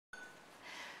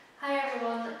Hi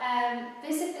everyone.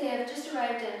 Basically, I've just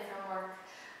arrived in from work,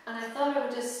 and I thought I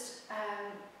would just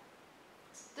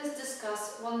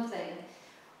discuss one thing.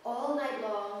 All night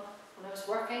long, when I was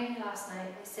working last night,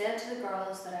 I said to the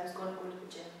girls that I was going to go to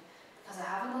the gym because I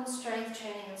haven't done strength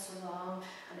training in so long,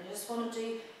 and I just want to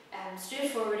do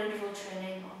straightforward interval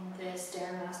training on the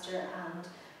Stairmaster, and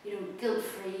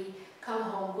guilt-free. Come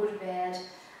home, go to bed,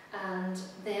 and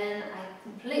then I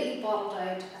completely bottled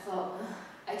out. I thought, "Ugh,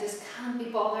 I just can't be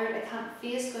bothered. I can't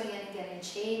face going in and getting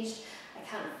changed. I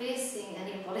can't face seeing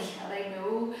anybody that I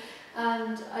know."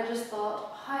 And I just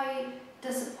thought how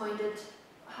disappointed,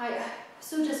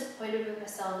 so disappointed with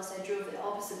myself as I drove the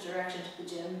opposite direction to the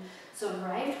gym. So I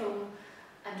arrived home.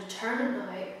 I'm determined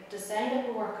now to sign up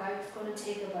a workout. It's going to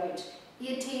take about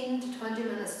 18 to 20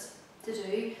 minutes to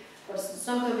do. But it's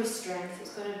not going to be strength.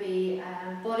 It's going to be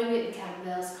body weight and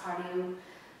kettlebells, cardio,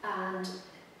 and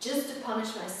just to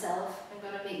punish myself, I'm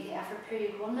going to make the effort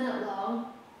period 1 minute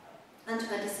long and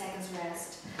 20 seconds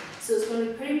rest. So it's going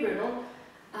to be pretty brutal,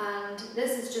 and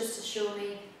this is just to show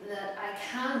me that I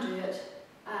can do it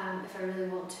if I really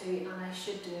want to, and I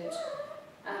should do it.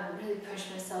 Really push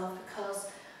myself, because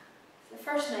the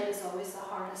first night is always the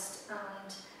hardest,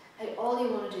 and all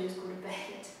you want to do is go to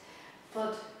bed.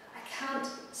 But I can't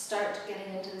start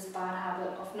getting into this bad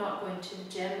habit of not going to the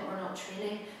gym or not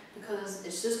training, because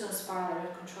it's just going to spiral out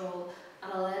of control,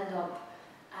 and I'll end up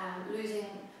losing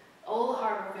all the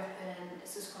hard work I've put in.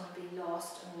 It's just going to be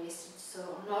lost and wasted, so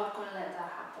I'm not going to let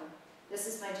that happen. This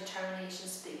is my determination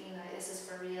speaking now. This is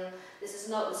for real. This is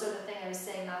not the sort of thing I was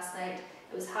saying last night.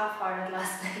 It was half-hearted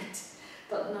last night,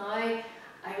 but now I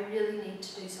really need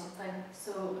to do something.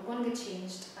 So I'm going to get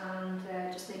changed and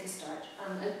just make a start.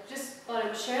 And I just thought I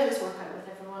would share this workout with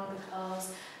everyone,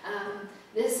 because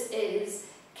this is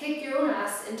kick your own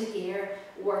ass into gear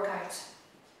workout.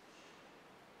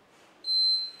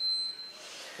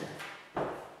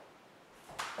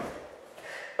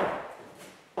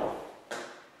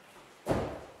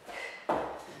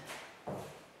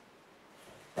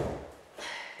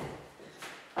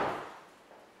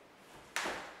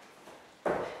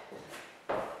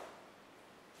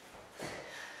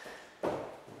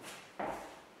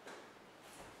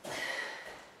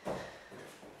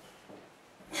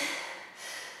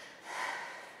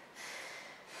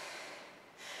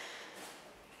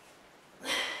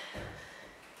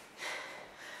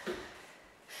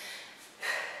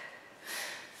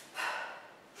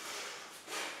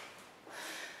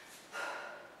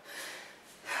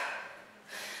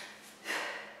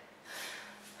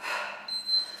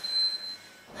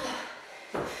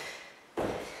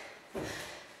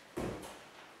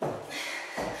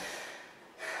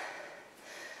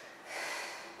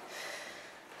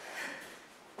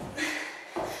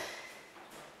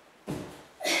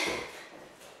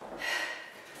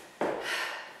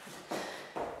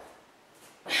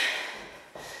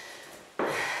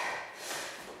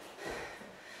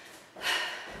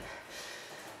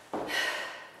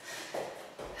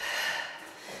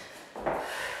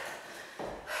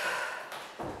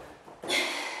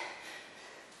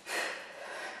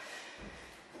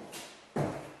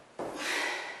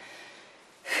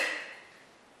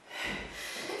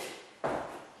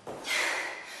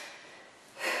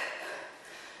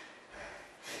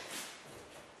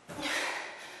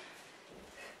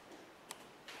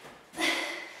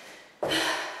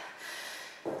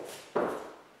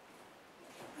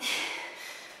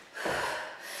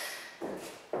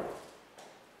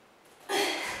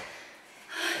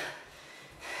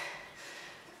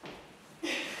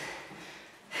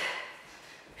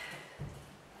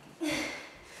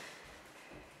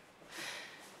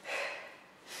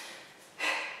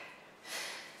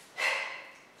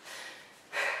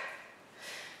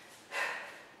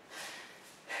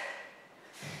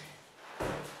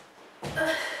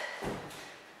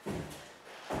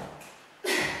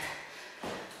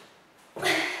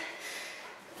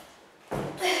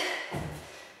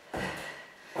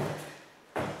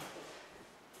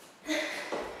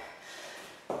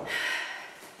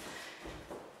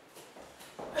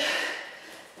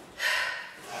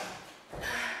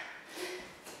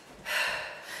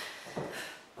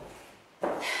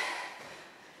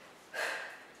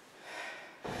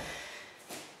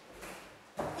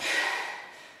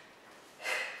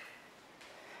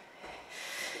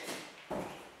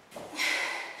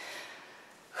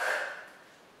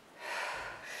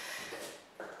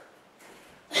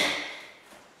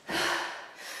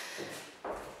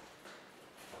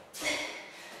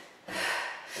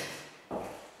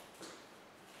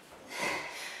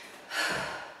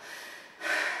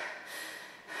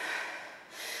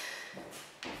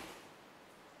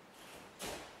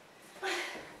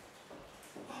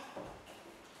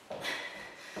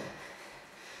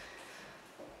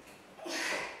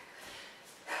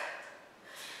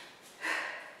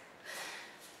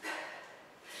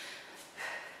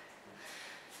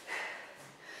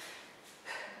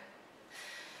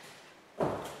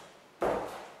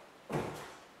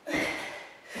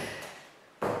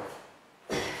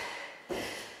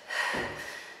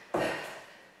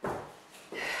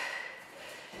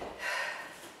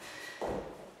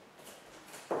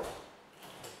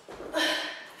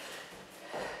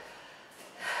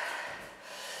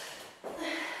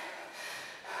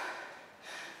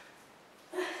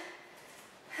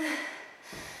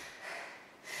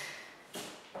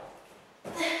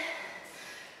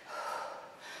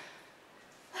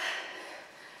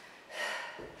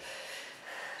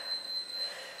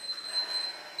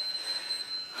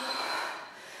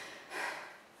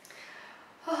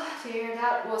 clear,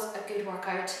 that was a good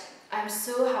workout. I'm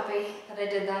so happy that I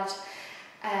did that.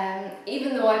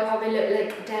 Even though I probably look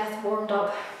like death warmed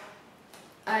up,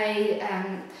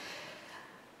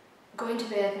 going to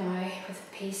bed now with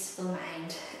a peaceful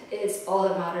mind is all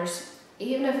that matters.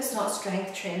 Even if it's not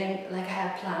strength training like I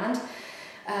had planned,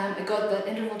 I got the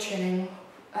interval training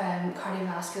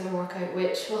cardiovascular workout,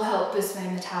 which will help boost my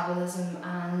metabolism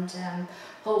and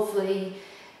hopefully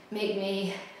make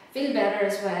me feel better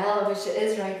as well, which it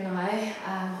is right now.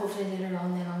 Hopefully later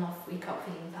on then I'll not wake up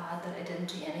feeling bad that I didn't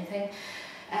do anything.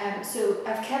 So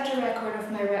I've kept a record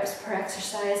of my reps per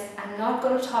exercise. I'm not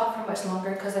going to talk for much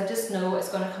longer because I just know it's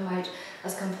going to come out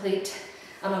as complete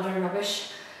and utter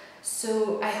rubbish.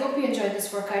 So I hope you enjoyed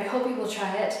this workout. I hope you will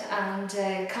try it,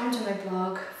 and come to my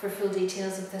blog for full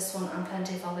details of this one and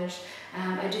plenty of others.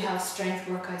 I do have strength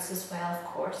workouts as well, of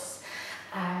course.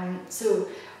 So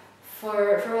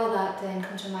for all that, then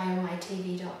come to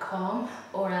myownmytv.com,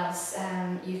 or else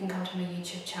you can come to my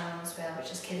YouTube channel as well,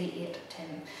 which is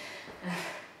Kitty8Tim.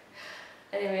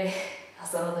 Anyway,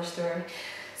 that's another story.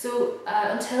 So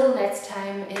until next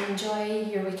time, enjoy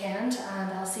your weekend,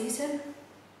 and I'll see you soon.